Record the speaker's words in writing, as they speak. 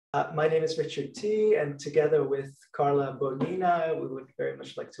My name is Richard T, and together with Carla Bonina, we would very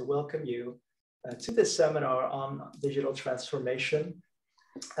much like to welcome you to this seminar on digital transformation.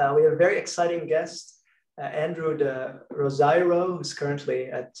 We have a very exciting guest, Andrew Rozairo, who's currently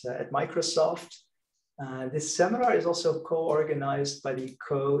at Microsoft. This seminar is also co-organized by the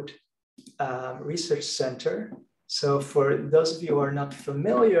Code Research Center. So for those of you who are not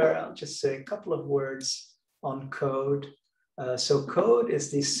familiar, I'll just say a couple of words on Code. So Code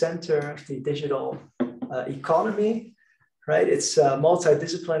is the center of the digital economy, right? It's a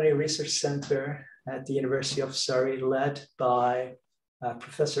multidisciplinary research center at the University of Surrey, led by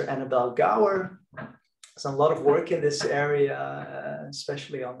Professor Annabelle Gower. There's a lot of work in this area,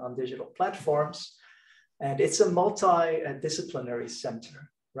 especially on digital platforms. And it's a multidisciplinary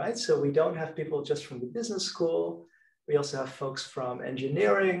center, right? So we don't have people just from the business school. We also have folks from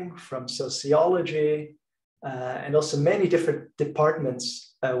engineering, from sociology, and also many different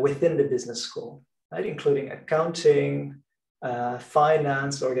departments within the business school, right? Including accounting,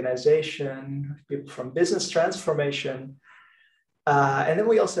 finance, organization, people from business transformation. And then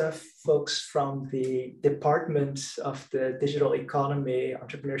we also have folks from the Department of the Digital Economy,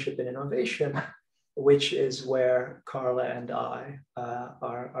 Entrepreneurship and Innovation, which is where Carla and I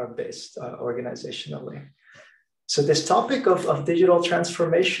are based organizationally. So this topic of digital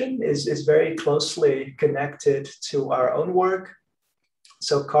transformation is very closely connected to our own work.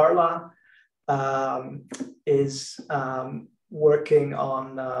 So Carla is working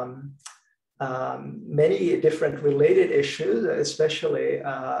on many different related issues, especially,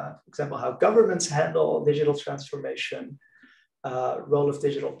 for example, how governments handle digital transformation, role of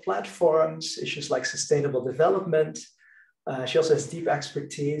digital platforms, issues like sustainable development. She also has deep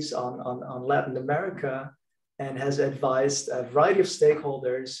expertise on Latin America, and has advised a variety of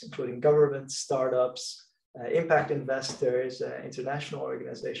stakeholders, including governments, startups, impact investors, international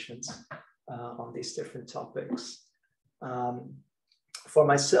organizations on these different topics. For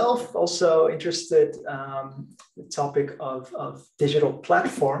myself, also interested the topic of digital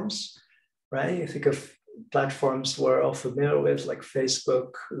platforms, right? You think of platforms we're all familiar with, like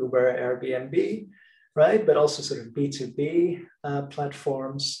Facebook, Uber, Airbnb, right? But also sort of B2B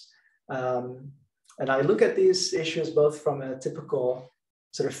platforms. And I look at these issues both from a typical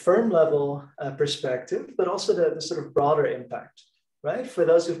sort of firm level perspective, but also the sort of broader impact, right? For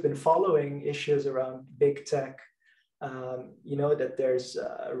those who've been following issues around big tech, you know that there's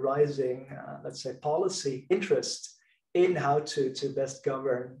a rising, let's say, policy interest in how to best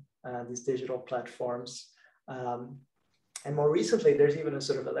govern these digital platforms. And more recently, there's even a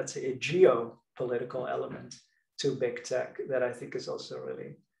sort of, let's say, a geopolitical element to big tech that I think is also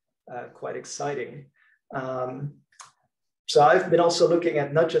really quite exciting. So I've been also looking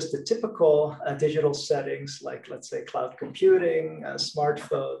at not just the typical digital settings, like, let's say, cloud computing,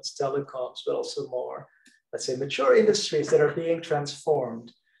 smartphones, telecoms, but also more, let's say, mature industries that are being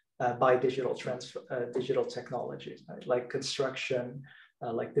transformed by digital technologies, right? Like construction,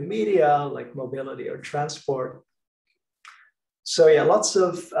 like the media, like mobility or transport. So yeah, lots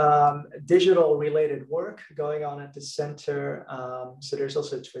of digital related work going on at the center. So there's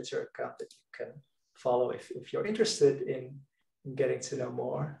also a Twitter account that you can follow if you're interested in getting to know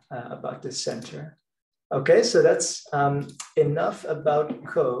more about this center. Okay, so that's enough about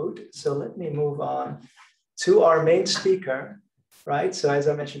Code. So let me move on to our main speaker, right? So as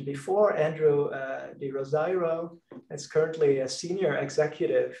I mentioned before, Andrew Rozairo is currently a senior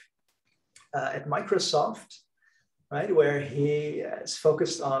executive at Microsoft, right, where he is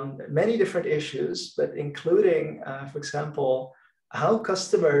focused on many different issues, but including, for example, how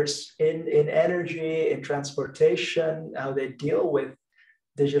customers in energy, in transportation, how they deal with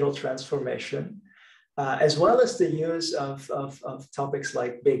digital transformation, as well as the use of topics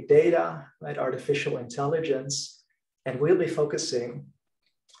like big data, right, artificial intelligence, and we'll be focusing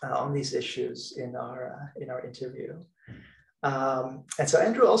on these issues in our interview. And so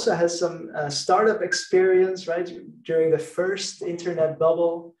Andrew also has some startup experience, right, during the first internet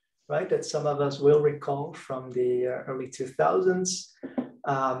bubble, right, that some of us will recall from the early 2000s.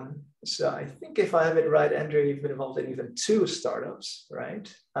 So I think if I have it right, Andrew, you've been involved in even 2 startups,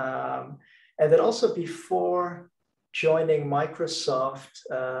 right? And then also before joining Microsoft,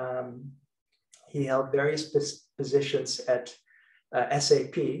 he held various positions at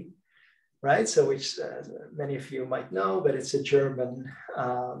SAP, right? So which many of you might know, but it's a German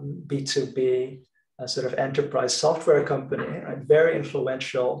B2B sort of enterprise software company, right? Very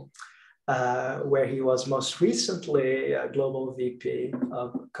influential, where he was most recently a global VP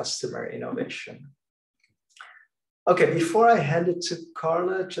of customer innovation. Okay, before I hand it to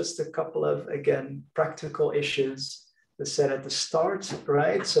Carla, just a couple of, again, practical issues said at the start,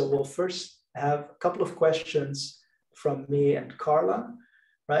 right? So we'll first have a couple of questions from me and Carla,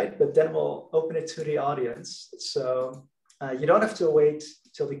 right? But then we'll open it to the audience. So you don't have to wait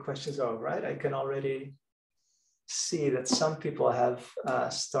till the questions are over, right? I can already see that some people have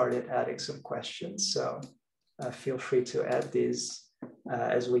started adding some questions. So feel free to add these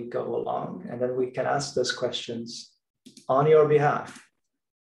as we go along, and then we can ask those questions on your behalf.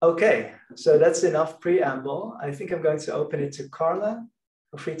 Okay, so that's enough preamble. I think I'm going to open it to Carla.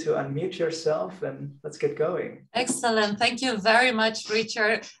 Feel free to unmute yourself and let's get going. Excellent. Thank you very much,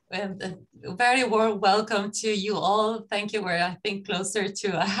 Richard. And a very warm welcome to you all. Thank you. We're, I think, closer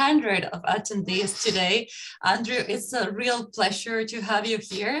to 100 of attendees today. Andrew, it's a real pleasure to have you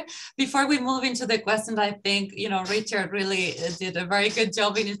here. Before we move into the question, I think, Richard really did a very good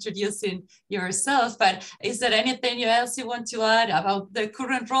job in introducing yourself. But is there anything else you want to add about the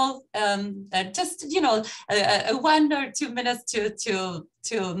current role? Just, 1 or 2 minutes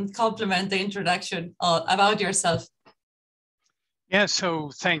to complement the introduction about yourself. Yeah,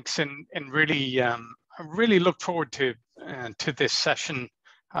 so thanks, and really, I really look forward to this session.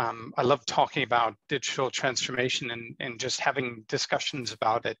 I love talking about digital transformation and just having discussions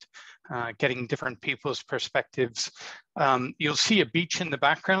about it, getting different people's perspectives. You'll see a beach in the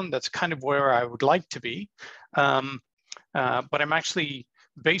background. That's kind of where I would like to be, but I'm actually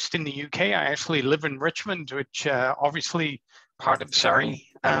based in the UK. I actually live in Richmond, which obviously part of Surrey,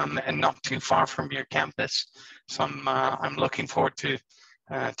 and not too far from your campus. So I'm looking forward to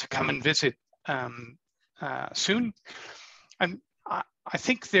come and visit soon. And I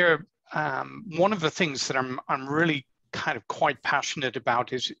think one of the things that I'm really kind of quite passionate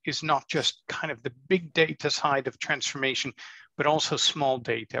about is not just kind of the big data side of transformation, but also small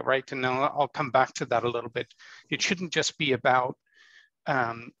data, right? And I'll come back to that a little bit. It shouldn't just be about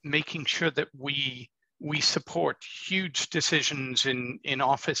making sure that we support huge decisions in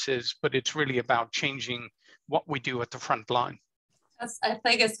offices, but it's really about changing what we do at the front line. I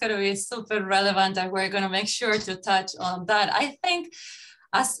think it's going to be super relevant, and we're going to make sure to touch on that. I think,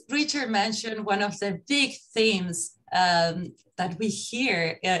 as Richard mentioned, one of the big themes that we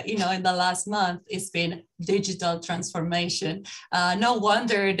hear, in the last month has been digital transformation. No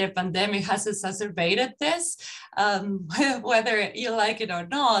wonder the pandemic has exacerbated this, whether you like it or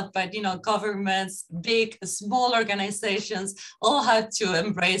not, but, governments, big, small organizations, all had to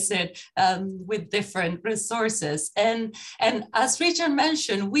embrace it with different resources. And as Richard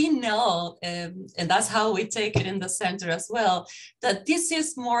mentioned, we know, and that's how we take it in the center as well, that this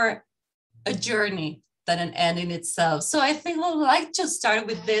is more a journey than an end in itself. So I think I'd like to start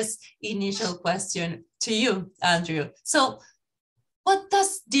with this initial question to you, Andrew. So what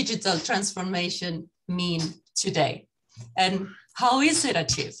does digital transformation mean today? And how is it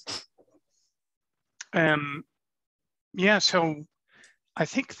achieved? Yeah, so I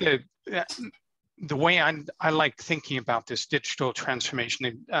think that the way I like thinking about this digital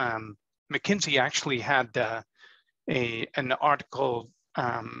transformation, McKinsey actually had an article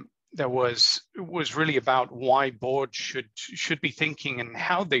that was really about why boards should be thinking and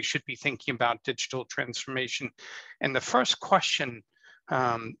how they should be thinking about digital transformation. And the first question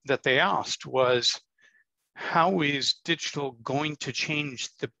that they asked was, how is digital going to change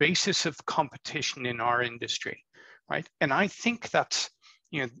the basis of competition in our industry, right? And I think that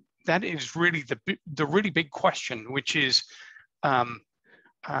is really the really big question, which is, and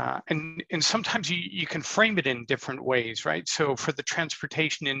sometimes you can frame it in different ways, right? So for the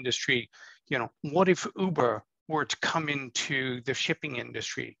transportation industry, what if Uber were to come into the shipping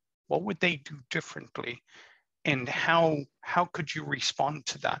industry? What would they do differently? And how could you respond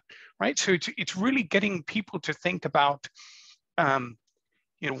to that, right? So it's really getting people to think about,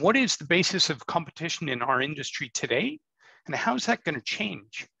 what is the basis of competition in our industry today, and how is that going to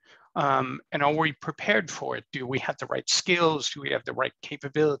change? And are we prepared for it? Do we have the right skills? Do we have the right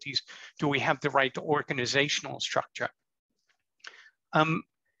capabilities? Do we have the right organizational structure? And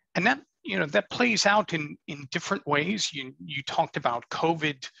that that plays out in different ways. You talked about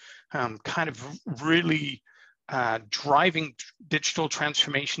COVID kind of really driving digital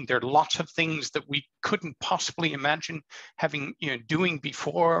transformation. There are lots of things that we couldn't possibly imagine doing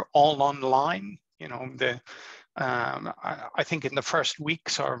before, all online. I think in the first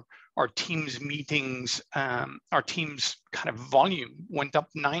weeks, our teams meetings, our teams kind of volume went up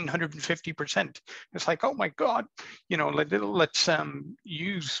 950%. It's like, oh my God, let's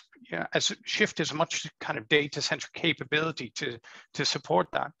shift as much kind of data centric capability to support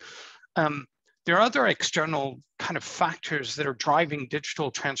that. There are other external kind of factors that are driving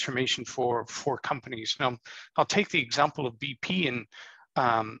digital transformation for companies. Now, I'll take the example of BP, and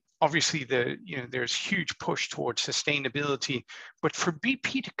obviously there's huge push towards sustainability, but for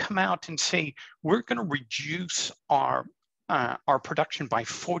BP to come out and say, we're going to reduce our production by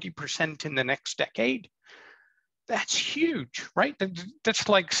 40% in the next decade, that's huge, right? That's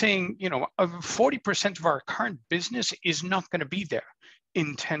like saying, 40% of our current business is not going to be there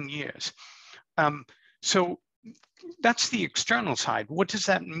in 10 years. So that's the external side. What does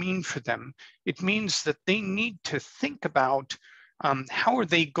that mean for them? It means that they need to think about how are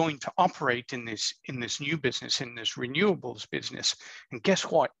they going to operate in this new business, in this renewables business. And guess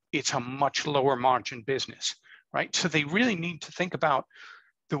what? It's a much lower margin business, right? So they really need to think about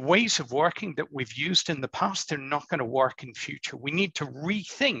the ways of working that we've used in the past. They're not going to work in future. We need to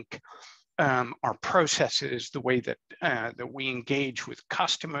rethink our processes, the way that we engage with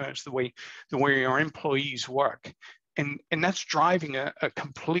customers, the way our employees work, and that's driving a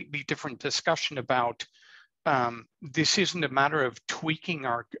completely different discussion about this isn't a matter of tweaking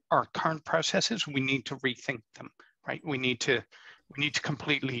our current processes. We need to rethink them, right? We need to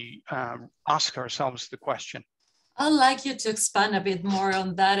completely ask ourselves the question. I'd like you to expand a bit more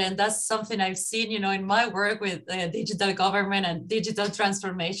on that. And that's something I've seen, in my work with digital government and digital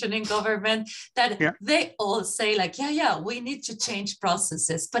transformation in government, that they all say like, we need to change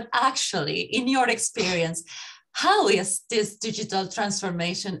processes. But actually, in your experience, how is this digital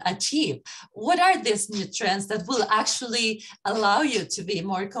transformation achieved? What are these new trends that will actually allow you to be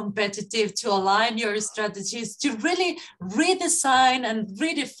more competitive, to align your strategies, to really redesign and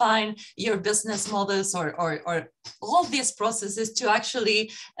redefine your business models or all these processes to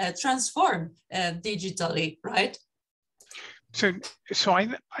actually transform digitally, right? So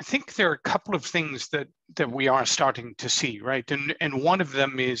I think there are a couple of things that we are starting to see, right? And one of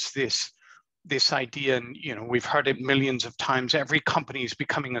them is this idea, and we've heard it millions of times, every company is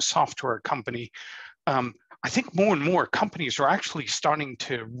becoming a software company. I think more and more companies are actually starting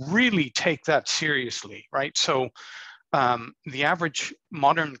to really take that seriously, right? So the average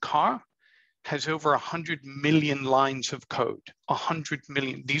modern car has over 100 million lines of code, 100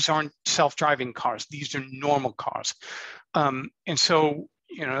 million. These aren't self-driving cars, these are normal cars. And so,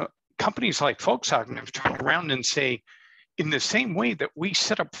 companies like Volkswagen have turned around and say, in the same way that we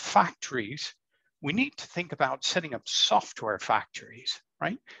set up factories, we need to think about setting up software factories,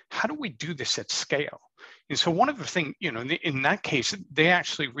 right? How do we do this at scale? And so one of the things, in that case, they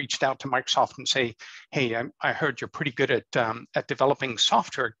actually reached out to Microsoft and say, hey, I heard you're pretty good at developing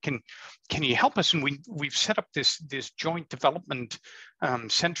software. Can you help us? And we've set up this joint development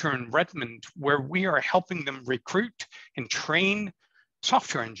center in Redmond where we are helping them recruit and train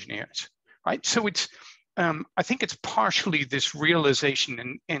software engineers, right? So I think it's partially this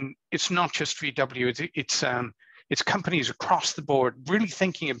realization, and it's not just VW, it's companies across the board really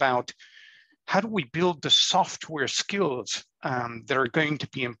thinking about how do we build the software skills that are going to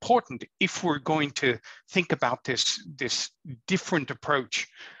be important if we're going to think about this different approach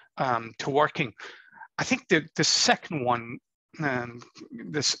to working. I think the second one,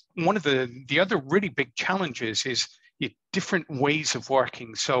 one of the other really big challenges is different ways of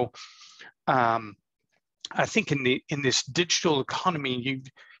working. So I think in this digital economy,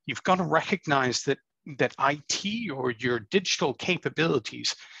 you've got to recognize that IT or your digital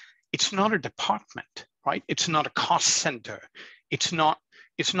capabilities, it's not a department, right? It's not a cost center. It's not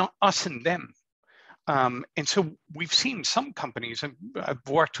us and them. And so we've seen some companies. I've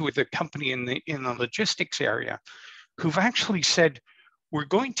worked with a company in the logistics area who've actually said, we're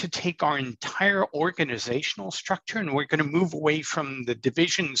going to take our entire organizational structure and we're going to move away from the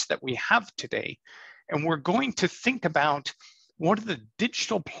divisions that we have today. And we're going to think about what are the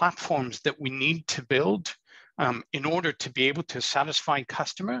digital platforms that we need to build in order to be able to satisfy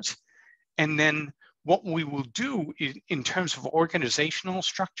customers. And then what we will do in terms of organizational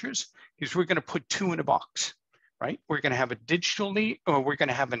structures is we're going to put two in a box, right? We're going to have a digital lead, or we're going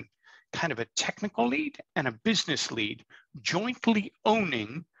to have kind of a technical lead and a business lead jointly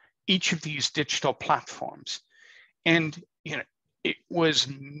owning each of these digital platforms. And it was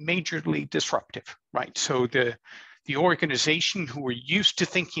majorly disruptive, right? So the organization who were used to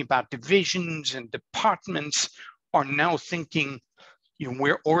thinking about divisions and departments are now thinking,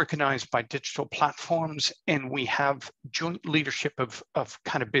 we're organized by digital platforms and we have joint leadership of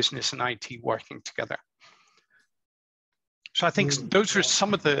kind of business and IT working together. So I think those are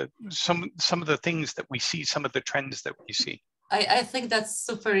some of the things that we see, some of the trends that we see. I think that's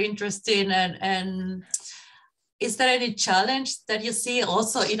super interesting. And is there any challenge that you see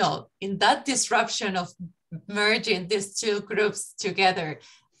also, in that disruption of merging these two groups together?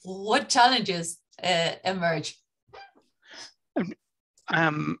 What challenges emerge?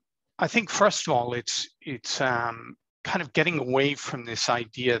 I think first of all, it's kind of getting away from this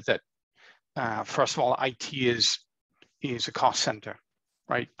idea that, first of all, IT is a cost center,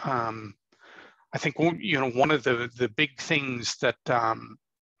 right? I think, you know, one of the big things that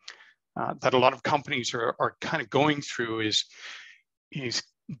that a lot of companies are kind of going through is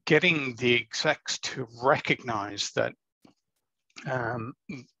getting the execs to recognize that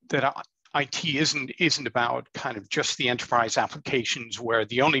that IT isn't about kind of just the enterprise applications where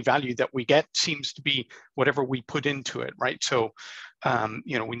the only value that we get seems to be whatever we put into it, right? So,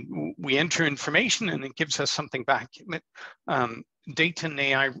 you know, we enter information and it gives us something back. Data and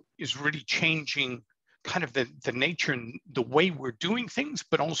AI is really changing kind of the nature and the way we're doing things,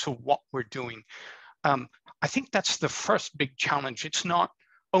 but also what we're doing. I think that's the first big challenge. It's not,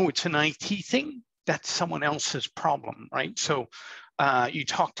 oh, it's an IT thing. That's someone else's problem, right? So you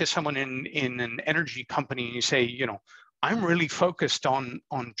talk to someone in an energy company and you say, you know, I'm really focused on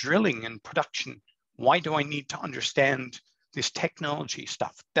drilling and production. Why do I need to understand this technology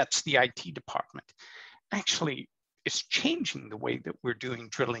stuff? That's the IT department. Actually, it's changing the way that we're doing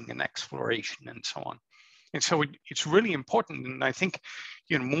drilling and exploration and so on. And so it's really important. And I think,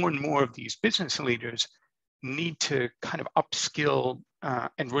 you know, more and more of these business leaders need to kind of upskill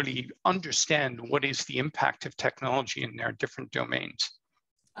and really understand what is the impact of technology in their different domains.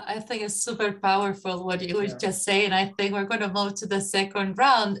 I think it's super powerful what you were just saying. I think we're going to move to the second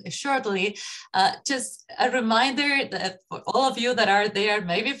round shortly. Just a reminder that for all of you that are there,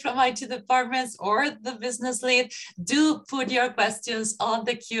 maybe from IT departments or the business lead, do put your questions on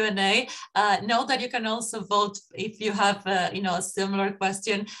the Q&A. Know that you can also vote if you have you know, a similar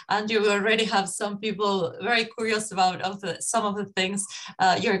question, and you already have some people very curious about some of the things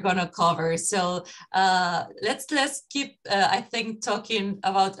you're going to cover. So let's keep, I think, talking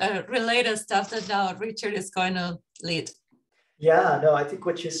about related stuff that now Richard is going to lead. Yeah, no, I think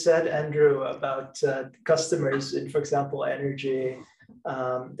what you said, Andrew, about customers in, for example, energy,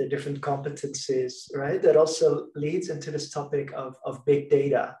 the different competencies, right? That also leads into this topic of big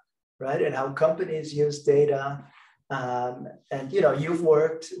data, right? And how companies use data. And, you know, you've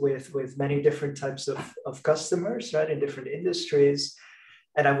worked with many different types of customers, right? In different industries.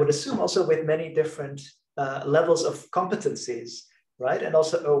 And I would assume also with many different levels of competencies, right? And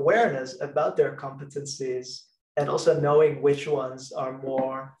also awareness about their competencies and also knowing which ones are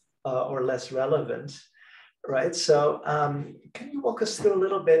more or less relevant, right? So can you walk us through a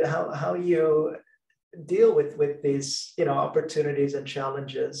little bit how you deal with these, you know, opportunities and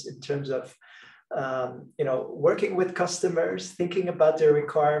challenges in terms of, you know, working with customers, thinking about their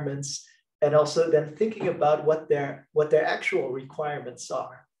requirements, and also then thinking about what their actual requirements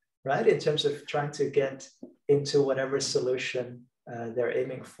are, right? In terms of trying to get into whatever solution they're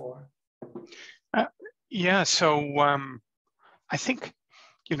aiming for. Yeah, so I think,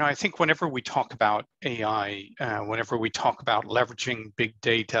 you know, I think whenever we talk about AI, whenever we talk about leveraging big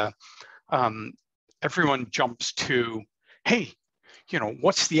data, everyone jumps to, hey, you know,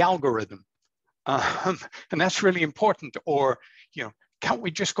 what's the algorithm? And that's really important. Or, you know, can't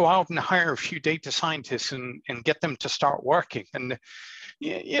we just go out and hire a few data scientists and get them to start working? And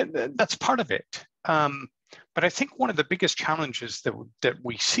yeah, that's part of it. But I think one of the biggest challenges that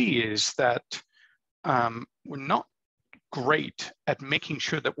we see is that we're not great at making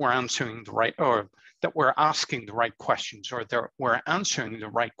sure that we're answering the right, or that we're asking the right questions, or that we're answering the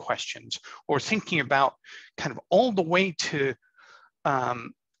right questions, or thinking about kind of all the way to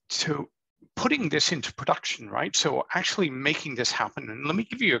putting this into production, right? So actually making this happen. And let me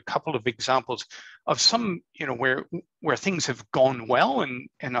give you a couple of examples of some, you know, where things have gone well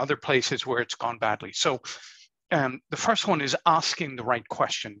and other places where it's gone badly. So the first one is asking the right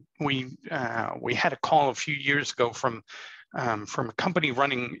question. We had a call a few years ago from a company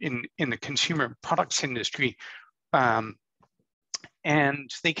running in the consumer products industry, and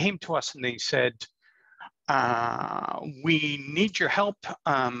they came to us and they said, we need your help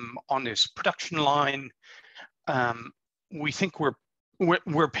on this production line. We think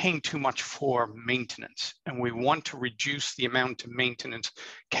we're paying too much for maintenance and we want to reduce the amount of maintenance.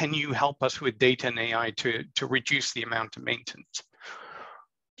 Can you help us with data and AI to reduce the amount of maintenance?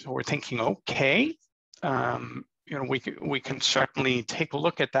 So we're thinking, okay, you know, we can certainly take a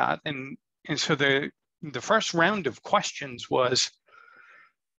look at that. And so the first round of questions was,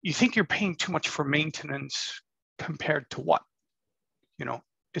 you think you're paying too much for maintenance compared to what? You know,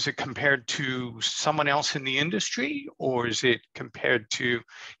 is it compared to someone else in the industry, or is it compared to,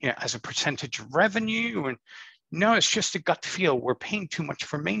 you know, as a percentage of revenue? And no, it's just a gut feel. We're paying too much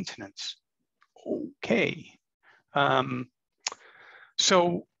for maintenance. Okay.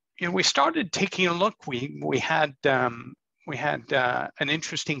 So, you know, we started taking a look. We had an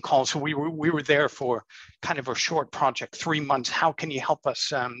interesting call. So we were there for kind of a short project, 3 months. How can you help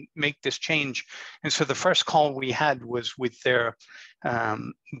us make this change? And so the first call we had was with their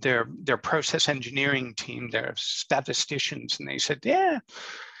process engineering team, their statisticians, and they said, yeah,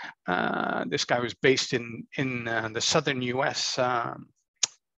 this guy was based in the southern U.S.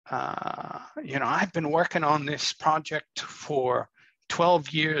 I've been working on this project for 12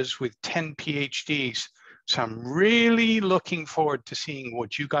 years with 10 PhDs. So I'm really looking forward to seeing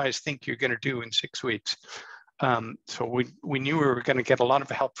what you guys think you're going to do in 6 weeks. So we knew we were going to get a lot of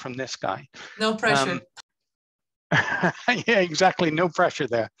help from this guy. No pressure. Yeah, exactly. No pressure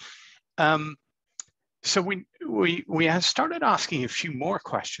there. So we had started asking a few more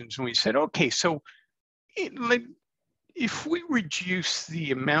questions, and we said, okay, so if we reduce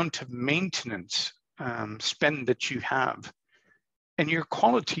the amount of maintenance spend that you have, and your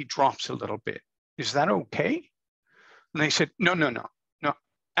quality drops a little bit, is that okay? And they said, no,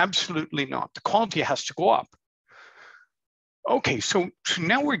 absolutely not. The quality has to go up. Okay, so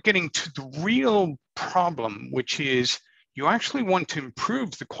now we're getting to the real problem, which is you actually want to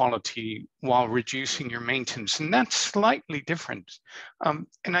improve the quality while reducing your maintenance, and that's slightly different. And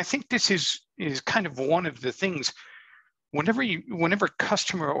I think this is kind of one of the things. Whenever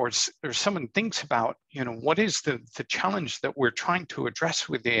customer or someone thinks about, what is the challenge that we're trying to address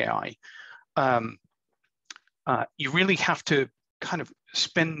with AI, you really have to kind of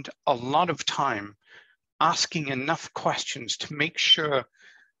spend a lot of time asking enough questions to make sure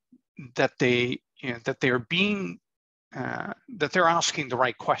that they're being that they're asking the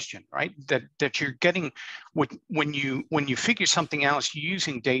right question, right? That you're getting when you figure something out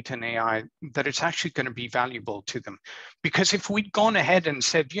using data and AI, that it's actually going to be valuable to them. Because if we'd gone ahead and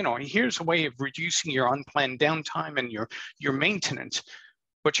said, here's a way of reducing your unplanned downtime and your maintenance,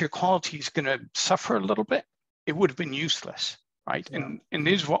 but your quality is going to suffer a little bit, it would have been useless, right? Yeah. And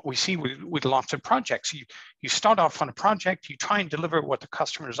this is what we see with lots of projects. You start off on a project, you try and deliver what the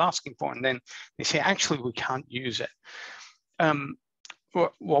customer is asking for, and then they say, actually, we can't use it.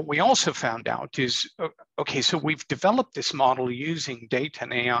 What we also found out is, okay, so we've developed this model using data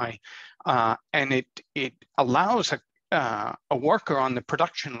and AI, and it allows a worker on the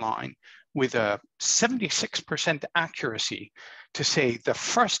production line with a 76% accuracy to say, the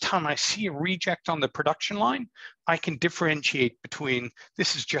first time I see a reject on the production line, I can differentiate between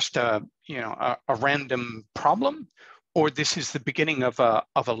this is just a random problem, or this is the beginning of a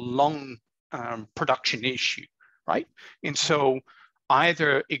long production issue, right? And so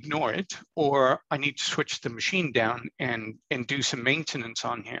either ignore it, or I need to switch the machine down and do some maintenance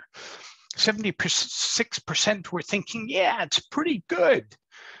on here. 76% were thinking, yeah, it's pretty good.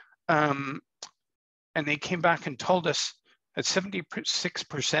 And they came back and told us at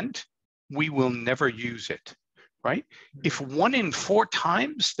 76%, we will never use it, right? If 1 in 4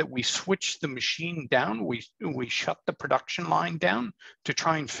 times that we switch the machine down, we shut the production line down to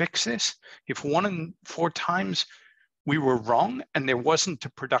try and fix this, if 1 in 4 times we were wrong and there wasn't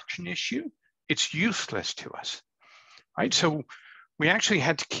a production issue, it's useless to us, right? So we actually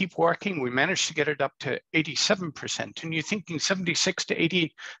had to keep working. We managed to get it up to 87%. And you're thinking 76 to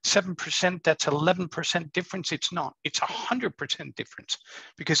 87%, that's 11% difference. It's not, it's 100% difference.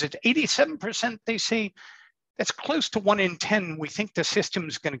 Because at 87%, they say, that's close to 1 in 10. We think the system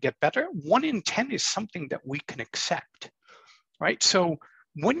is going to get better. 1 in 10 is something that we can accept, right? So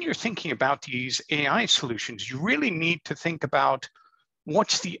when you're thinking about these AI solutions, you really need to think about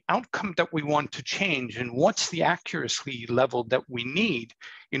what's the outcome that we want to change and what's the accuracy level that we need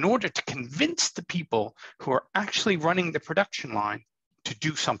in order to convince the people who are actually running the production line to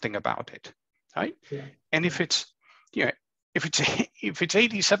do something about it, right? Yeah. And if it's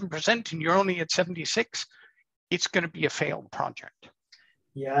 87% and you're only at 76, it's going to be a failed project.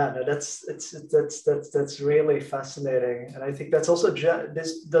 Yeah, no, that's really fascinating, and I think that's also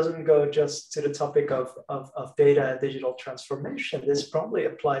this doesn't go just to the topic of data and digital transformation. This probably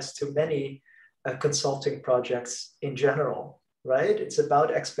applies to many consulting projects in general, right? It's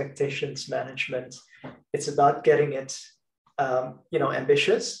about expectations management. It's about getting it,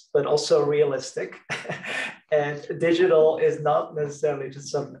 ambitious, but also realistic. And digital is not necessarily just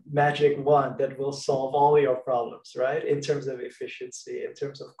some magic wand that will solve all your problems, right? In terms of efficiency, in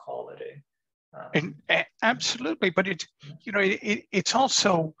terms of quality. And absolutely, but it's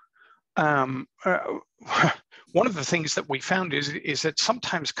also one of the things that we found is that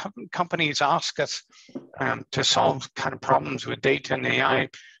sometimes companies ask us to solve kind of problems with data and AI,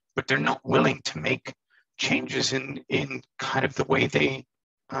 but they're not willing to make changes in kind of the way they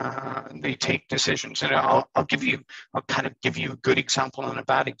take decisions. And I'll kind of give you a good example and a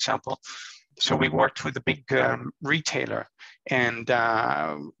bad example. So we worked with a big retailer, and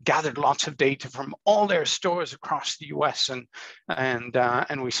gathered lots of data from all their stores across the US.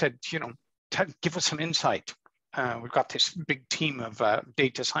 And we said, you know, give us some insight. We've got this big team of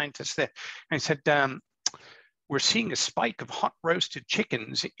data scientists there. And I said, we're seeing a spike of hot roasted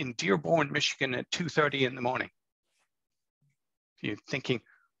chickens in Dearborn, Michigan at 2:30 in the morning. You're thinking,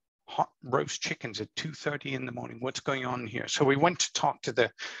 hot roast chickens at 2:30 in the morning, what's going on here? So we went to talk to the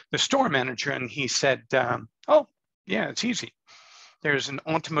store manager, and he said, oh, yeah, it's easy. There's an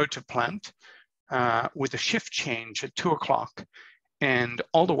automotive plant with a shift change at 2 o'clock, and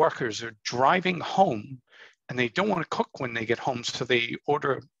all the workers are driving home, and they don't want to cook when they get home, so they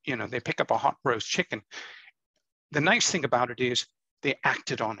order, you know, they pick up a hot roast chicken. The nice thing about it is they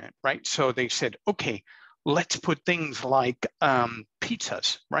acted on it, right? So they said, okay, let's put things like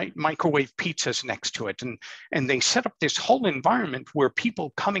pizzas, right? Microwave pizzas next to it. And they set up this whole environment where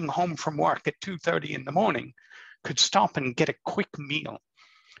people coming home from work at 2:30 in the morning could stop and get a quick meal.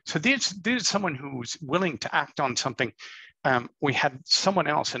 So this is someone who's willing to act on something. We had someone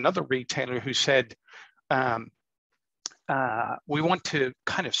else, another retailer, who said, we want to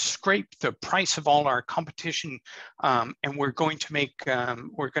kind of scrape the price of all our competition, and we're going to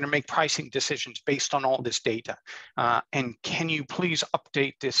make pricing decisions based on all this data. And can you please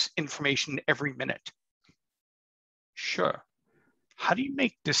update this information every minute? Sure. How do you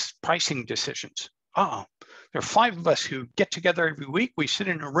make this pricing decisions? Oh, there are 5 of us who get together every week. We sit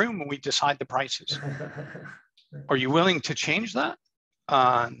in a room and we decide the prices. Are you willing to change that?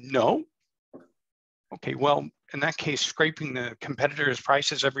 No. Okay, well, in that case, scraping the competitors'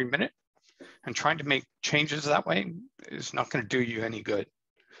 prices every minute and trying to make changes that way is not going to do you any good,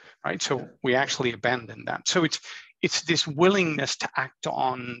 right? So we actually abandoned that. So it's this willingness to act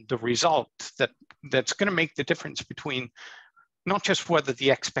on the result that's going to make the difference between not just whether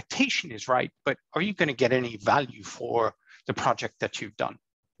the expectation is right, but are you going to get any value for the project that you've done?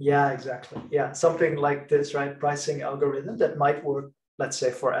 Yeah, exactly. Yeah, something like this, right? Pricing algorithm that might work, let's say,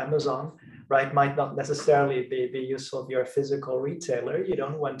 for Amazon, right, might not necessarily be useful if you're a physical retailer. You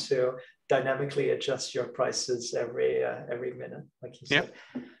don't want to dynamically adjust your prices every minute, like you said.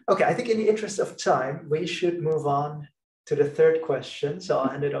 Yeah. Okay, I think in the interest of time, we should move on to the third question. So I'll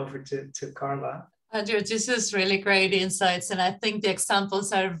hand it over to Carla. Andrew, this is really great insights. And I think the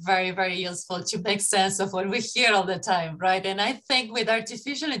examples are very, very useful to make sense of what we hear all the time, right? And I think with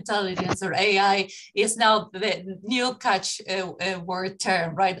artificial intelligence, or AI is now the new catch-word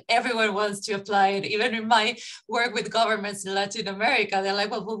term, right? Everyone wants to apply it. Even in my work with governments in Latin America, they're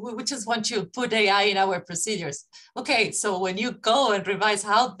like, well, we just want to put AI in our procedures. Okay, so when you go and revise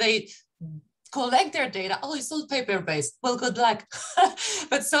how they collect their data, oh, it's all paper-based. Well, good luck.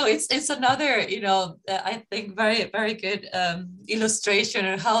 But so it's another, you know, I think very, very good illustration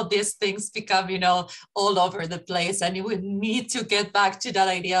of how these things become, you know, all over the place. And you would need to get back to that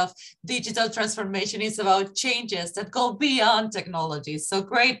idea of digital transformation is about changes that go beyond technology. So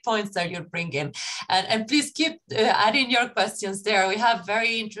great points that you're bringing. And please keep adding your questions there. We have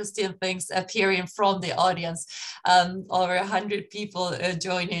very interesting things appearing from the audience. Over 100 people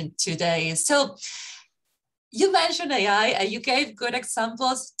joining today. So you mentioned AI, and you gave good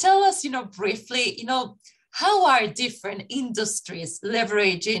examples. Tell us, you know, briefly, you know, how are different industries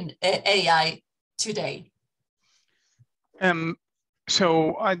leveraging AI today?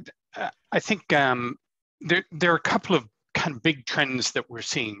 So I think there are a couple of kind of big trends that we're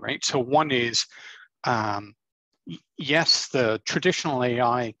seeing, right? So one is, yes, the traditional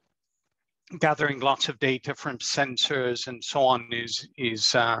AI gathering lots of data from sensors and so on is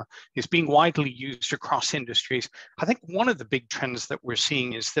being widely used across industries. I think one of the big trends that we're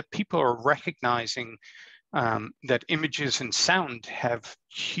seeing is that people are recognizing that images and sound have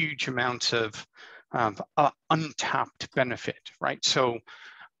huge amounts of untapped benefit, right? So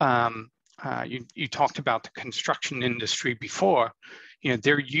you talked about the construction industry before. You know,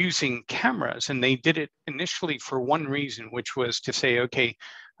 they're using cameras, and they did it initially for one reason, which was to say, okay,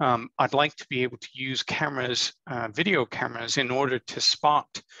 I'd like to be able to use cameras, video cameras, in order to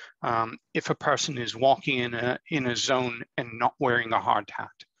spot if a person is walking in a zone and not wearing a hard hat,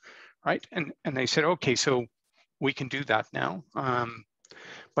 right? And they said, okay, so we can do that now.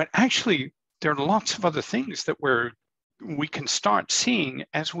 But actually, there are lots of other things that we can start seeing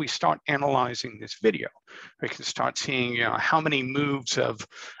as we start analyzing this video. We can start seeing, you know, how many moves of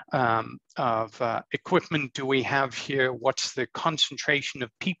equipment do we have here? What's the concentration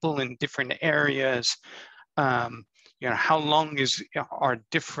of people in different areas? You know, how long are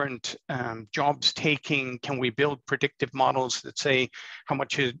different jobs taking? Can we build predictive models that say how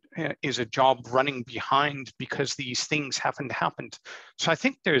much is a job running behind because these things haven't happened? So I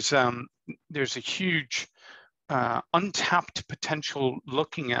think there's a huge untapped potential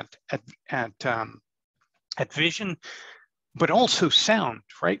looking at vision, but also sound,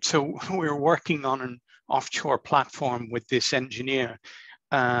 right? So we're working on an offshore platform with this engineer,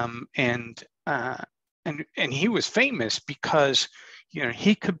 and he was famous because, you know,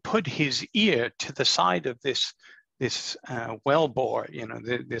 he could put his ear to the side of this well bore, you know,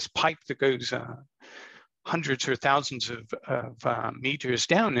 this pipe that goes hundreds or thousands of meters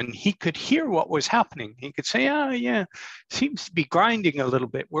down, and he could hear what was happening. He could say, "Oh yeah, seems to be grinding a little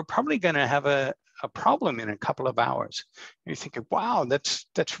bit. We're probably going to have a problem in a couple of hours." And you're thinking, "Wow, that's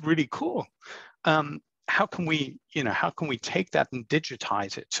really cool. How can we take that and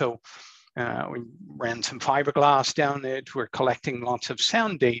digitize it?" So we ran some fiberglass down it. We're collecting lots of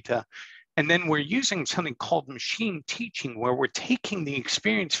sound data. And then we're using something called machine teaching, where we're taking the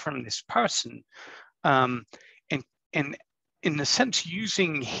experience from this person, and in a sense,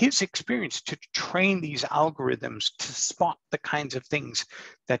 using his experience to train these algorithms to spot the kinds of things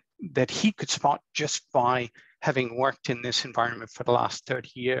that he could spot just by having worked in this environment for the last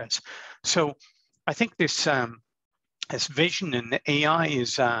 30 years. So I think this vision and AI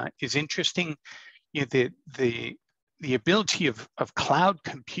is interesting. You know, the ability of cloud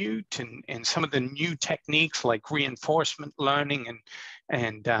compute and some of the new techniques like reinforcement learning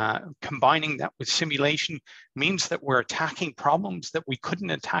and combining that with simulation means that we're attacking problems that we couldn't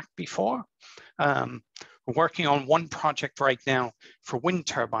attack before. We're working on one project right now for wind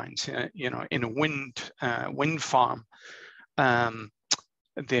turbines, you know, in a wind farm.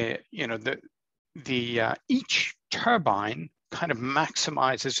 Each turbine kind of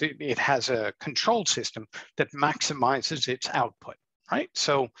maximizes it. It has a control system that maximizes its output, right?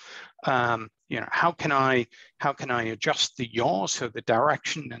 So, you know, how can I adjust the yaw, so the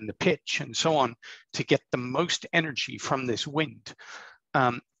direction and the pitch and so on, to get the most energy from this wind?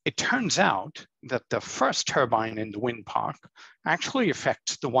 It turns out that the first turbine in the wind park actually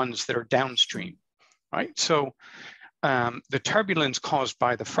affects the ones that are downstream, right? So the turbulence caused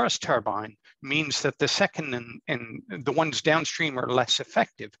by the first turbine means that the second and the ones downstream are less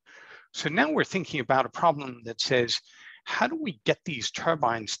effective. So now we're thinking about a problem that says, how do we get these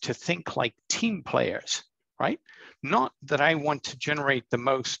turbines to think like team players, right? Not that I want to generate the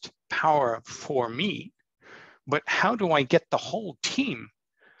most power for me, but how do I get the whole team,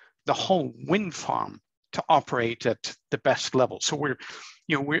 the whole wind farm, to operate at the best level? So we're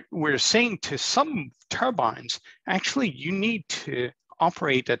saying to some turbines, actually, you need to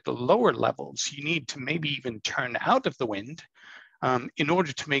operate at the lower levels. You need to maybe even turn out of the wind in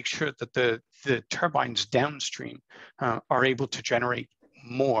order to make sure that the turbines downstream are able to generate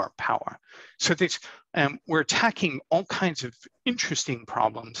more power. So this, we're attacking all kinds of interesting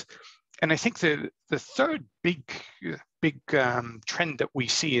problems. And I think the third big trend that we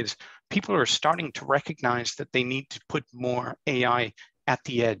see is people are starting to recognize that they need to put more AI at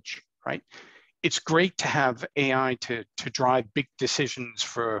the edge, right? It's great to have AI to drive big decisions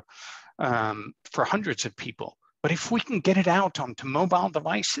for hundreds of people, but if we can get it out onto mobile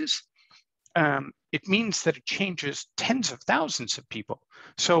devices, it means that it changes tens of thousands of people.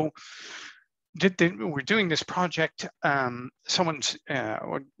 So we're doing this project.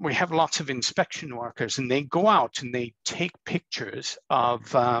 We have lots of inspection workers, and they go out and they take pictures of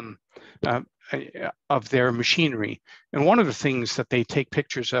their machinery. And one of the things that they take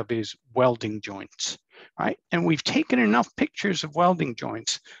pictures of is welding joints, right? And we've taken enough pictures of welding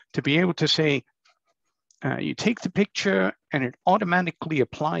joints to be able to say, you take the picture and it automatically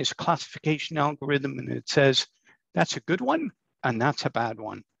applies a classification algorithm, and it says, that's a good one and that's a bad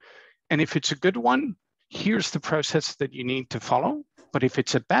one. And if it's a good one, here's the process that you need to follow. But if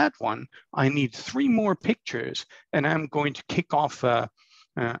it's a bad one, I need 3 more pictures, and I'm going to kick off a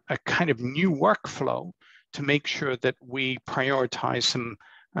kind of new workflow to make sure that we prioritize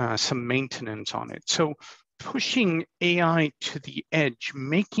some maintenance on it. So pushing AI to the edge,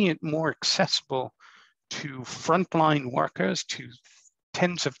 making it more accessible to frontline workers, to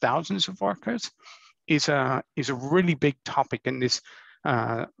tens of thousands of workers, is a really big topic. And this,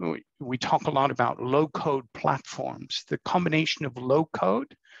 we talk a lot about low-code platforms, the combination of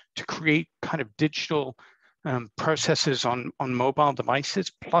low-code to create kind of digital processes on mobile devices,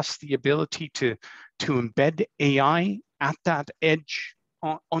 plus the ability to embed AI at that edge,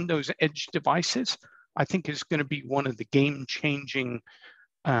 on those edge devices, I think is going to be one of the game-changing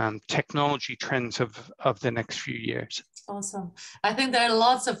technology trends of the next few years. Awesome. I think there are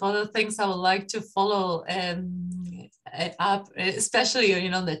lots of other things I would like to follow up, especially, you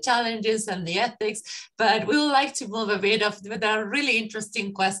know, the challenges and the ethics. But we would like to move a bit of, there are really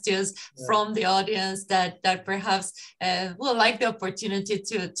interesting questions from the audience that perhaps would like the opportunity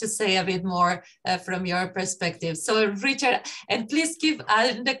to say a bit more from your perspective. So Richard, and please keep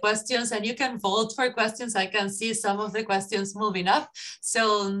adding the questions, and you can vote for questions. I can see some of the questions moving up.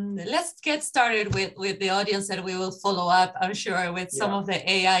 So let's get started with the audience, and we will follow up, I'm sure, with some of the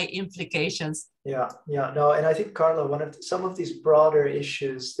AI implications. No, and I think, Carla, some of these broader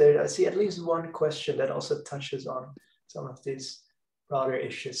issues, I see at least one question that also touches on some of these broader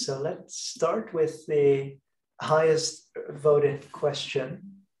issues. So let's start with the highest voted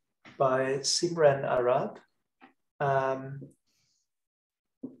question by Simran Arab.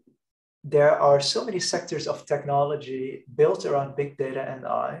 There are so many sectors of technology built around big data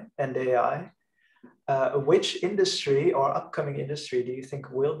and AI. Which industry or upcoming industry do you think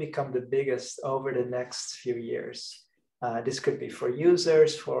will become the biggest over the next few years? This could be for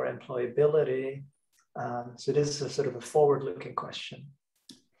users, for employability. So this is a sort of a forward-looking question.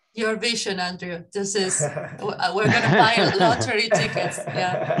 Your vision, Andrew. This is, we're going to buy lottery tickets.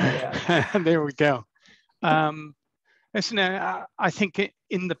 There we go. Listen, I think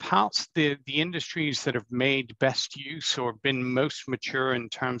in the past, the industries that have made best use or been most mature in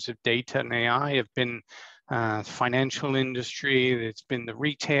terms of data and AI have been financial industry, it's been the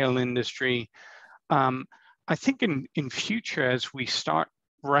retail industry. I think in future, as we start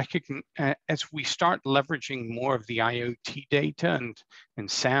leveraging more of the IoT data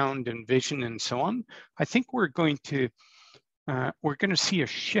and sound and vision and so on, I think we're going to see a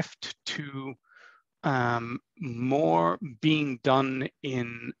shift to more being done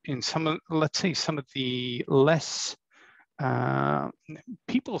in some of, let's say, some of the less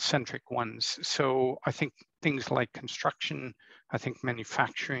people-centric ones. So I think things like construction, I think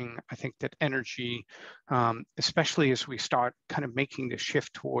manufacturing, I think that energy, especially as we start kind of making the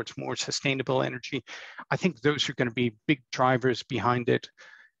shift towards more sustainable energy, I think those are going to be big drivers behind it.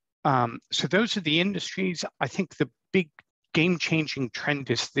 So those are the industries. I think the big game-changing trend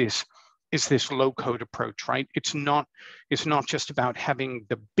is this low-code approach, right? It's not just about having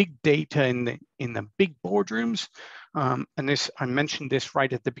the big data in the big boardrooms. And this, I mentioned this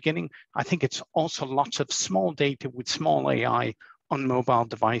right at the beginning. I think it's also lots of small data with small AI on mobile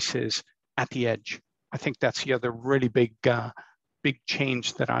devices at the edge. I think that's the other really big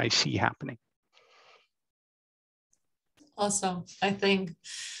change that I see happening. Awesome. I think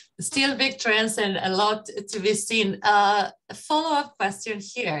still big trends and a lot to be seen. A follow-up question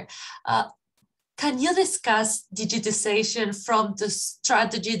here. Can you discuss digitization from the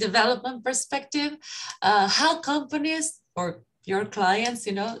strategy development perspective? How companies or your clients,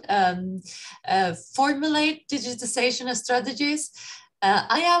 formulate digitization strategies?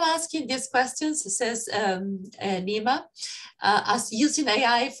 I am asking these questions, says Nima, as using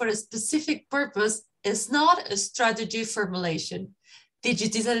AI for a specific purpose is not a strategy formulation.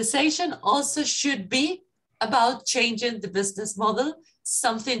 Digitization also should be about changing the business model,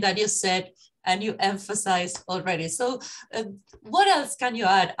 something that you said and you emphasized already. So what else can you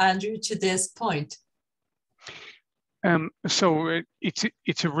add, Andrew, to this point? So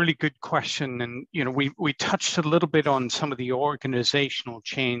it's a really good question, and we touched a little bit on some of the organizational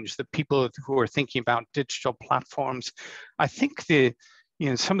change, the people who are thinking about digital platforms. I think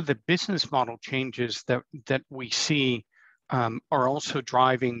some of the business model changes that we see are also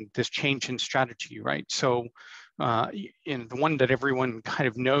driving this change in strategy, right? So the one that everyone kind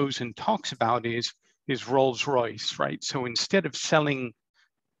of knows and talks about is Rolls-Royce, right? So instead of selling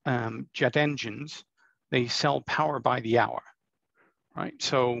jet engines, they sell power by the hour, right?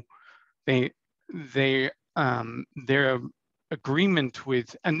 So their agreement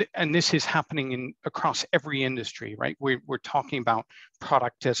with, and this is happening across every industry, right? We're talking about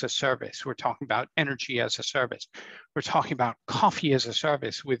product as a service. We're talking about energy as a service. We're talking about coffee as a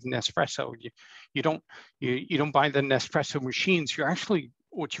service with Nespresso. You don't buy the Nespresso machines.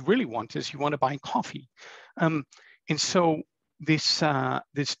 What you really want is you want to buy coffee. And so this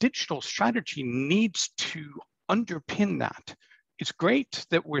digital strategy needs to underpin that. It's great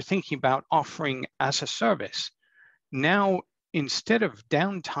that we're thinking about offering as a service. Now, instead of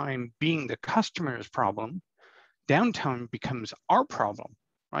downtime being the customer's problem, downtime becomes our problem,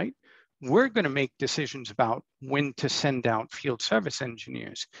 right? We're going to make decisions about when to send out field service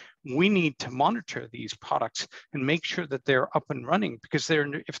engineers. We need to monitor these products and make sure that they're up and running, because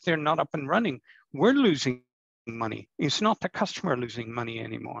if they're not up and running, we're losing money. It's not the customer losing money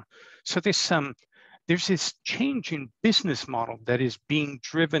anymore. So there's this change in business model that is being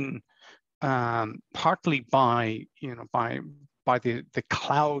driven partly by the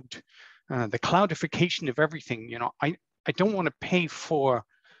cloud the cloudification of everything. You know, I don't want to pay for,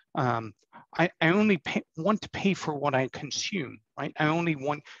 I only want to pay for what I consume, right? I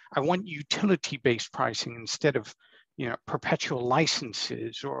want utility-based pricing instead of, you know, perpetual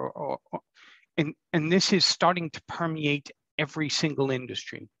licenses and this is starting to permeate every single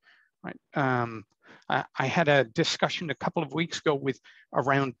industry, right? I had a discussion a couple of weeks ago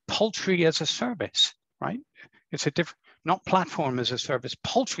around poultry as a service, right? It's a different, not platform as a service,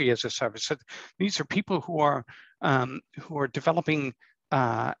 poultry as a service. So these are people who are developing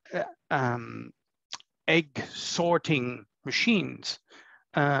egg sorting machines,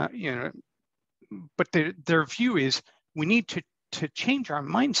 you know, but their view is we need to change our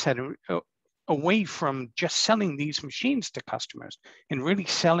mindset away from just selling these machines to customers and really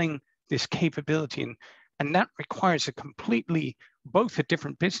selling this capability. And that requires both a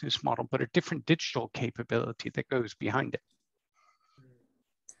different business model, but a different digital capability that goes behind it.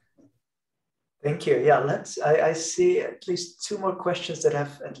 Thank you. Yeah, I see at least 2 more questions that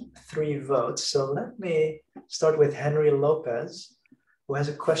have 3 votes. So let me start with Henry Lopez, who has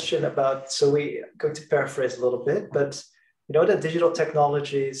a question about, so we're going to paraphrase a little bit, but you know that digital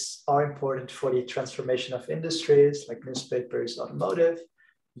technologies are important for the transformation of industries like newspapers, automotive,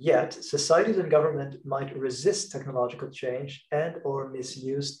 yet societies and government might resist technological change and or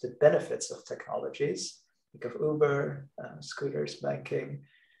misuse the benefits of technologies. Think of Uber, scooters, banking.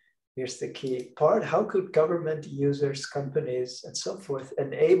 Here's the key part. How could government, users, companies, and so forth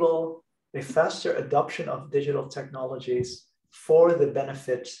enable a faster adoption of digital technologies for the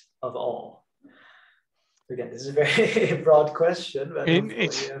benefit of all? Again, this is a very broad question, but hopefully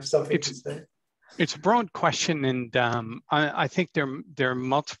you have something to say. It's a broad question, and I think there are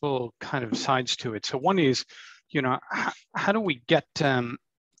multiple kind of sides to it. So one is, you know, how do we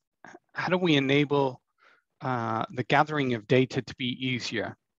enable the gathering of data to be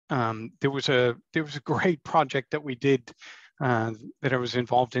easier? There was a great project that we did that I was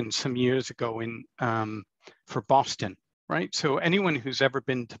involved in some years ago for Boston, right? So anyone who's ever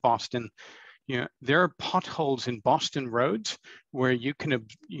been to Boston, you know, there are potholes in Boston roads where you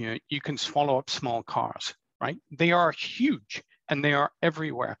can swallow up small cars, right? They are huge and they are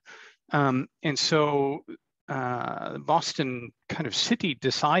everywhere. And so Boston kind of city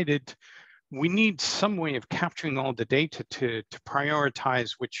decided we need some way of capturing all the data to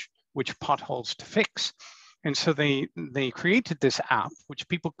prioritize which potholes to fix. And so they created this app which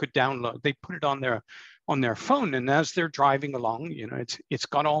people could download. They put it on their phone, and as they're driving along, you know, it's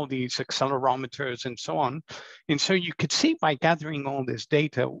got all these accelerometers and so on. And so you could see by gathering all this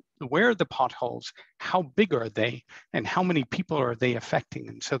data, where are the potholes, how big are they, and how many people are they affecting?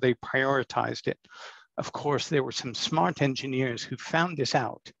 And so they prioritized it. Of course, there were some smart engineers who found this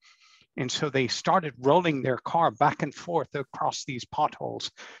out. And so they started rolling their car back and forth across these potholes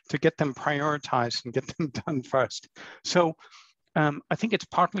to get them prioritized and get them done first. So I think it's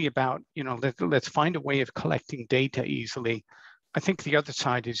partly about, you know, let's find a way of collecting data easily. I think the other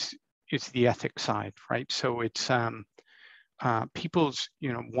side is the ethics side, right? So it's you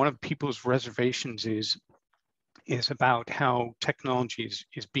know, one of people's reservations is about how technology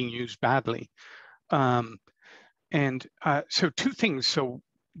is being used badly. And so 2 things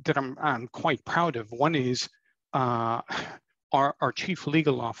that I'm quite proud of. One is our chief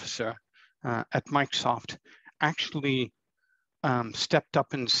legal officer at Microsoft actually stepped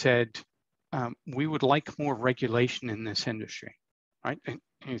up and said, we would like more regulation in this industry, right? And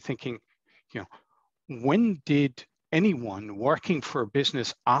you're thinking, you know, when did anyone working for a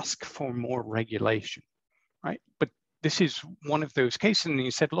business ask for more regulation, right? But this is one of those cases, and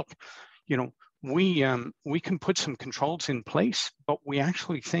he said, look, you know, we can put some controls in place, but we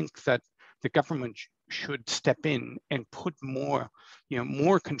actually think that the government should step in and put more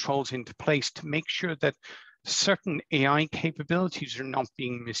controls into place to make sure that certain AI capabilities are not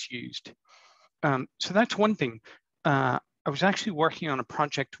being misused. So that's one thing. I was actually working on a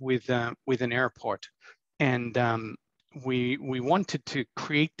project with an airport, and we wanted to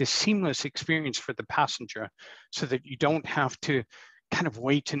create this seamless experience for the passenger so that you don't have to kind of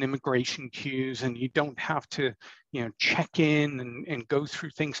wait in immigration queues, and you don't have to, you know, check in and go through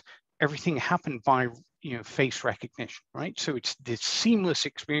things. Everything happened by, you know, face recognition, right? So it's this seamless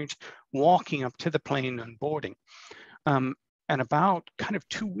experience walking up to the plane and boarding. And about kind of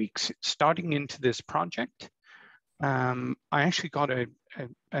 2 weeks starting into this project, I actually got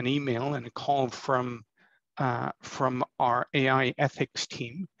an email and a call from our AI ethics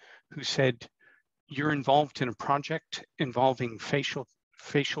team who said, you're involved in a project involving facial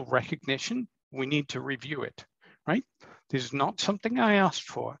recognition. We need to review it, right? This is not something I asked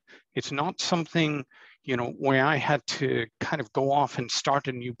for. It's not something, where I had to kind of go off and start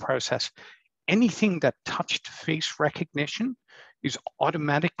a new process. Anything that touched face recognition is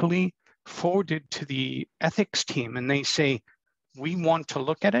automatically forwarded to the ethics team, and they say, we want to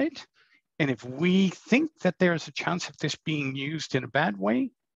look at it. And if we think that there's a chance of this being used in a bad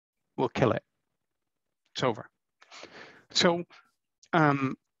way, we'll kill it. It's over. So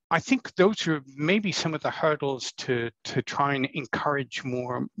I think those are maybe some of the hurdles to try and encourage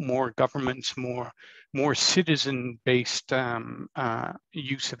more governments, more citizen-based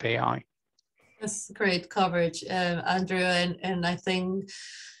use of AI. That's great coverage, Andrew, and I think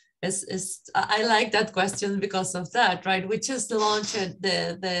I like that question because of that, right? We just launched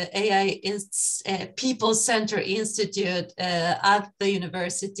the AI People Center Institute at the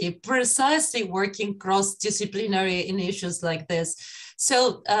university, precisely working cross-disciplinary in issues like this.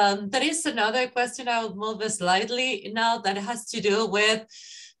 So there is another question I will move slightly now that has to do with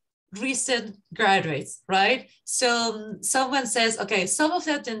recent graduates, right? So someone says, okay, some of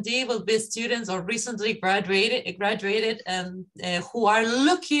the attendee will be students or recently graduated who are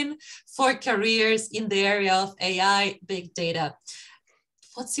looking for careers in the area of AI, big data.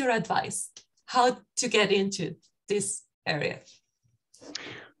 What's your advice? How to get into this area?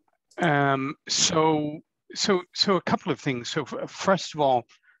 So a couple of things. So first of all,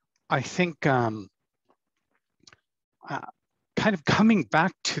 I think kind of coming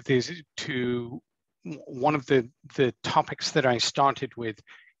back to this, to one of the topics that I started with,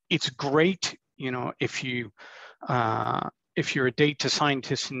 it's great, if you're a data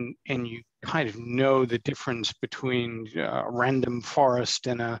scientist and you kind of know the difference between a random forest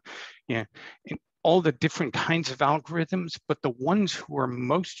and and all the different kinds of algorithms, but the ones who are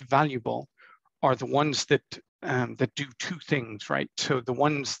most valuable are the ones that do two things, right? So the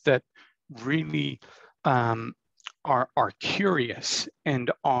ones that really are curious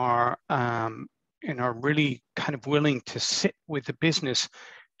and are really kind of willing to sit with the business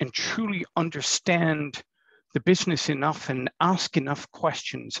and truly understand the business enough and ask enough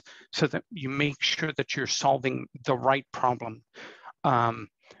questions so that you make sure that you're solving the right problem.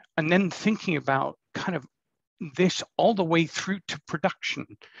 And then thinking about kind of this all the way through to production,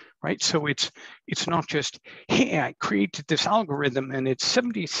 right? So it's not just, hey, I created this algorithm and it's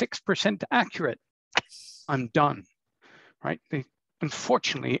 76% accurate, I'm done, right?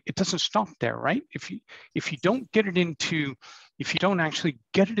 Unfortunately, it doesn't stop there, right? If you don't actually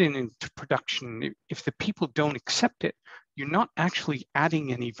get it into production, if the people don't accept it, you're not actually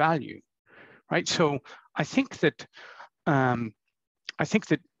adding any value, right? So I think that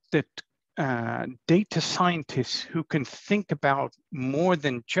data scientists who can think about more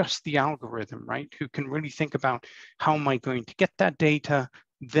than just the algorithm, right? Who can really think about, how am I going to get that data?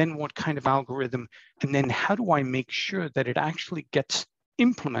 Then what kind of algorithm? And then how do I make sure that it actually gets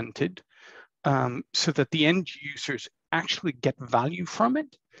implemented so that the end users actually get value from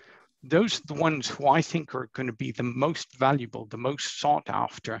it? Those are the ones who I think are going to be the most valuable, the most sought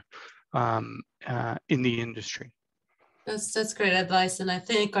after in the industry. That's great advice, and I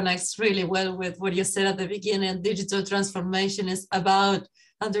think it connects really well with what you said at the beginning. Digital transformation is about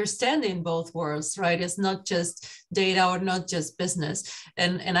understanding both worlds, right? It's not just data or not just business.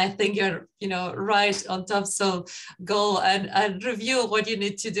 And I think you're right on top. So go and review what you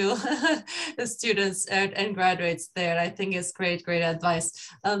need to do, the students and graduates there. I think it's great advice.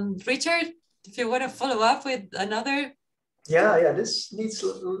 Richard, if you want to follow up with another. Yeah, this leads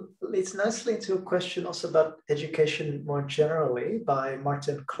nicely to a question also about education more generally by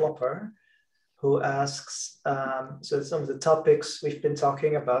Martin Klopper, who asks, so some of the topics we've been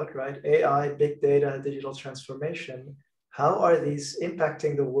talking about, right? AI, big data, digital transformation, how are these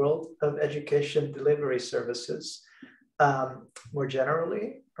impacting the world of education delivery services more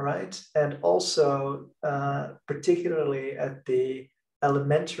generally, right? And also particularly at the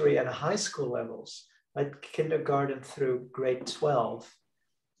elementary and high school levels, like kindergarten through grade 12.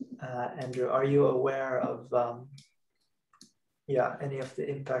 Andrew, are you aware of any of the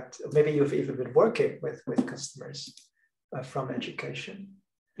impact? Maybe you've even been working with customers from education.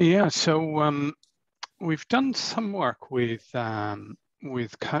 Yeah, so we've done some work with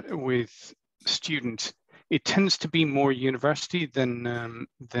students. It tends to be more university than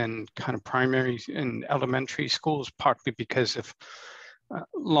kind of primary and elementary schools, partly because of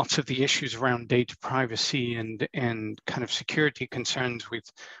lots of the issues around data privacy and kind of security concerns with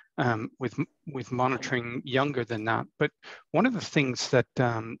monitoring younger than that. But one of the things that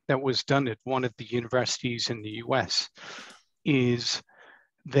was done at one of the universities in the US is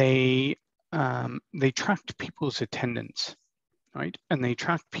they tracked people's attendance. right? And they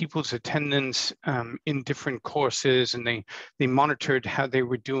tracked people's attendance in different courses, and they monitored how they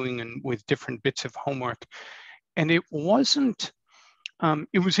were doing and with different bits of homework. And it wasn't,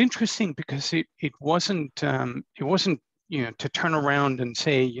 it was interesting because it wasn't, you know, to turn around and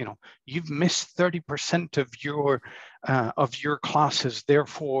say, you know, you've missed 30% of your classes,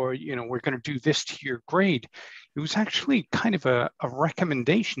 therefore, you know, we're going to do this to your grade. It was actually kind of a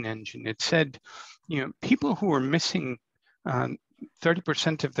recommendation engine. It said, you know, people who are missing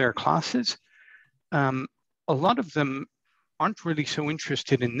 30% of their classes, a lot of them aren't really so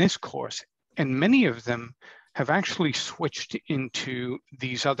interested in this course, and many of them have actually switched into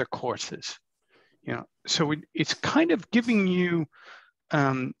these other courses. You know, so it's kind of giving you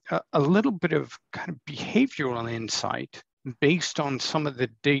a little bit of kind of behavioral insight based on some of the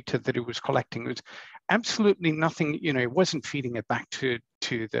data that it was collecting. It was absolutely nothing, you know, it wasn't feeding it back to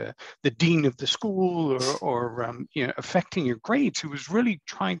the dean of the school or you know, affecting your grades. It was really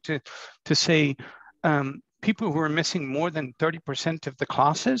trying to say people who are missing more than 30% of the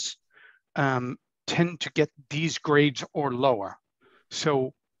classes tend to get these grades or lower.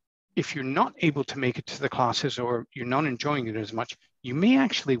 So if you're not able to make it to the classes or you're not enjoying it as much, you may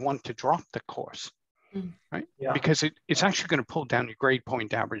actually want to drop the course, right? Yeah. Because it's actually going to pull down your grade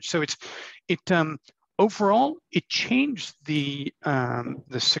point average. So overall, it changed the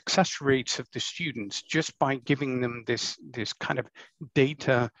success rates of the students just by giving them this kind of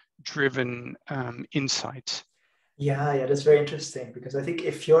data-driven insights. Yeah, that's very interesting, because I think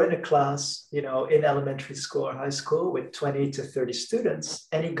if you're in a class, you know, in elementary school or high school with 20 to 30 students,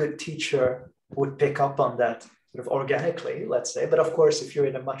 any good teacher would pick up on that sort of organically, let's say. But of course, if you're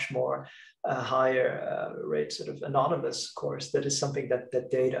in a much more higher rate sort of anonymous course, that is something that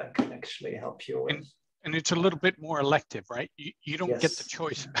data can actually help you with. And it's a little bit more elective, right? You don't get the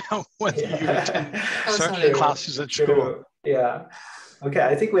choice about whether you attend certain classes at school. Yeah. Okay,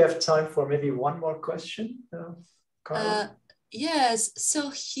 I think we have time for maybe one more question. Carla? Yes,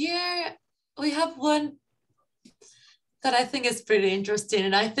 so here we have one that I think is pretty interesting,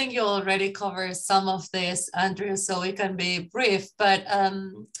 and I think you already covered some of this, Andrew, so we can be brief, but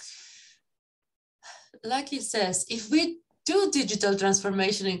like he says, if we do digital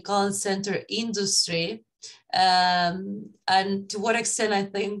transformation in call center industry, and to what extent, I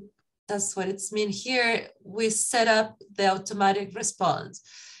think that's what it's mean here, we set up the automatic response.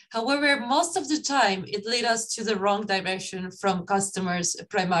 However, most of the time, it leads us to the wrong direction from customers'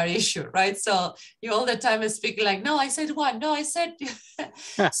 primary issue, right? So you all the time is speaking like, no, I said one, no, I said.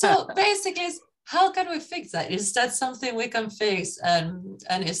 So basically, how can we fix that? Is that something we can fix? And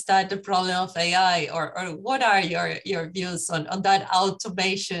is that the problem of AI? Or what are your views on that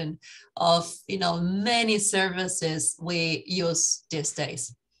automation of, you know, many services we use these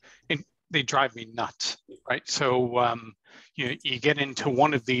days? They drive me nuts, right? So you get into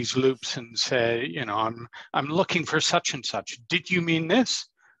one of these loops and say, you know, I'm looking for such and such. Did you mean this?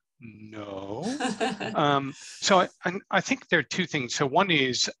 No. So I think there are two things. So one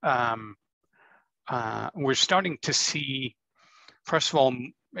is we're starting to see, first of all,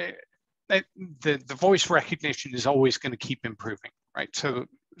 the voice recognition is always going to keep improving, right? So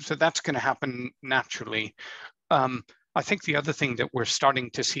that's going to happen naturally. I think the other thing that we're starting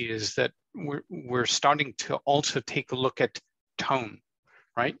to see is that we're starting to also take a look at tone,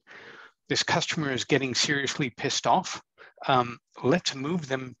 right? This customer is getting seriously pissed off. Let's move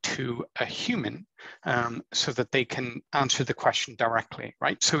them to a human so that they can answer the question directly,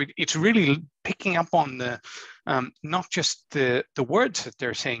 right? So it's really picking up on the not just the words that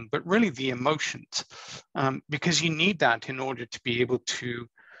they're saying, but really the emotions, because you need that in order to be able to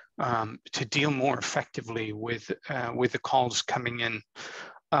deal more effectively with the calls coming in.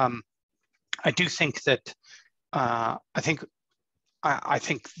 I do think that I think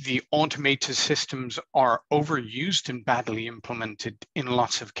the automated systems are overused and badly implemented in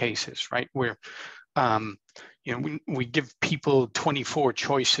lots of cases, right? Where you know, we give people 24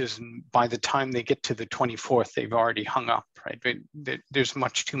 choices, and by the time they get to the 24th, they've already hung up, right? There's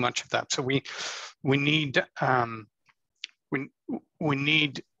much too much of that. So we need we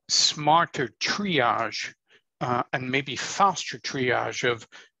need smarter triage and maybe faster triage of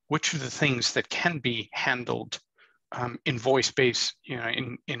which are the things that can be handled in voice-based, you know,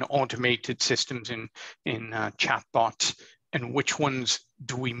 in automated systems, in chatbots, and which ones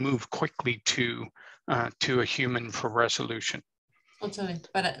do we move quickly to a human for resolution. Totally,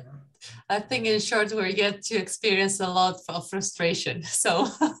 but I think in short we get to experience a lot of frustration. So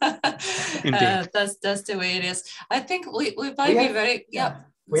that's the way it is. I think we might be very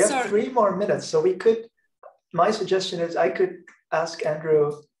We have 3 more minutes, so we could. My suggestion is I could ask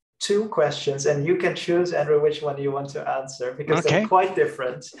Andrew two questions, and you can choose, Andrew, which one you want to answer, because they're quite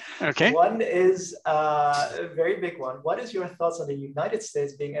different. Okay. One is a very big one. What is your thoughts on the United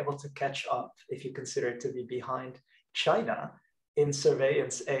States being able to catch up, if you consider it to be behind China, in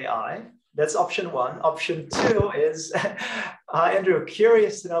surveillance AI? That's option one. Option two is, Andrew,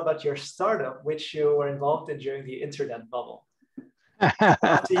 curious to know about your startup, which you were involved in during the internet bubble.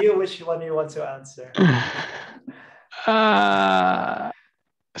 Up to you, which one you want to answer.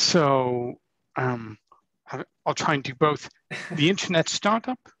 I'll try and do both. The internet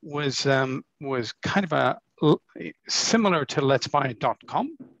startup was kind of a similar to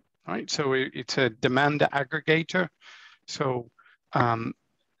letsbuy.com, right? So it's a demand aggregator. So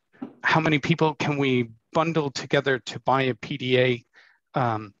how many people can we bundle together to buy a PDA?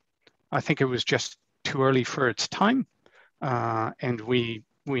 I think it was just too early for its time, and we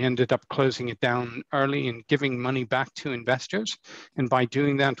ended up closing it down early and giving money back to investors. And by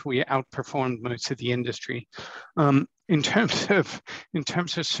doing that, we outperformed most of the industry. In terms of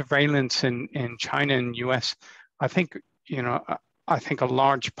surveillance in China and US, I think, I think a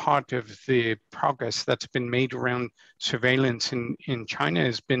large part of the progress that's been made around surveillance in China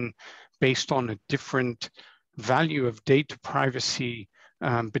has been based on a different value of data privacy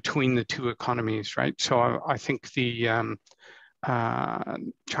between the two economies, right? So I think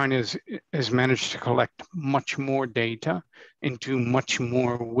China has managed to collect much more data and do much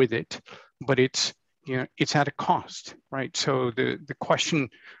more with it, but it's at a cost, right? So the question,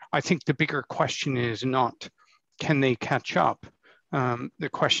 I think the bigger question is not, can they catch up? The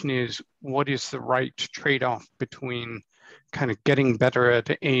question is, what is the right trade-off between kind of getting better at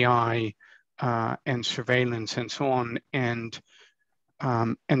AI and surveillance and so on, and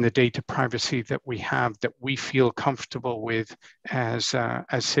the data privacy that we have, that we feel comfortable with as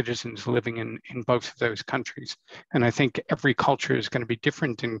citizens living in both of those countries. And I think every culture is going to be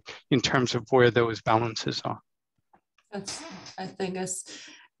different in terms of where those balances are. I think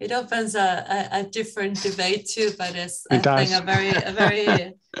it opens a different debate too, but it's I think a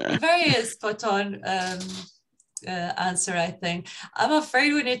very spot on answer, I think. I'm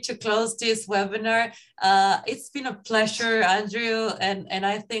afraid we need to close this webinar. It's been a pleasure, Andrew, and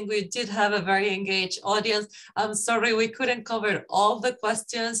I think we did have a very engaged audience. I'm sorry we couldn't cover all the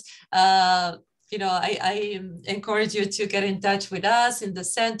questions. I encourage you to get in touch with us in the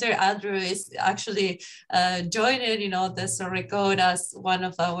center. Andrew is actually joining, the Surrey Code as one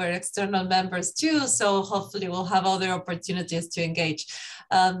of our external members too. So hopefully we'll have other opportunities to engage.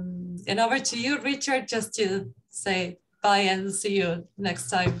 And over to you, Richard, just to say bye and see you next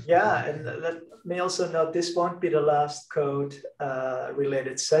time. Yeah, and let me also note, this won't be the last code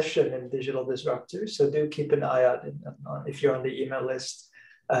related session in Digital Disruptor. So do keep an eye out if you're on the email list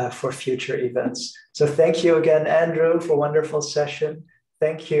for future events. So thank you again, Andrew, for a wonderful session.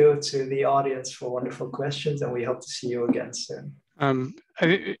 Thank you to the audience for wonderful questions, and we hope to see you again soon.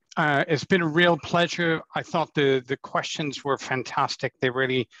 It's been a real pleasure. I thought the questions were fantastic. They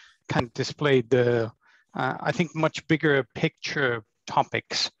really kind of displayed I think, much bigger picture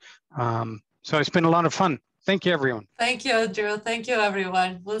topics. So it's been a lot of fun. Thank you, everyone. Thank you, Andrew. Thank you,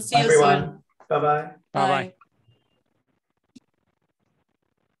 everyone. We'll see you soon. Bye-bye. Bye-bye.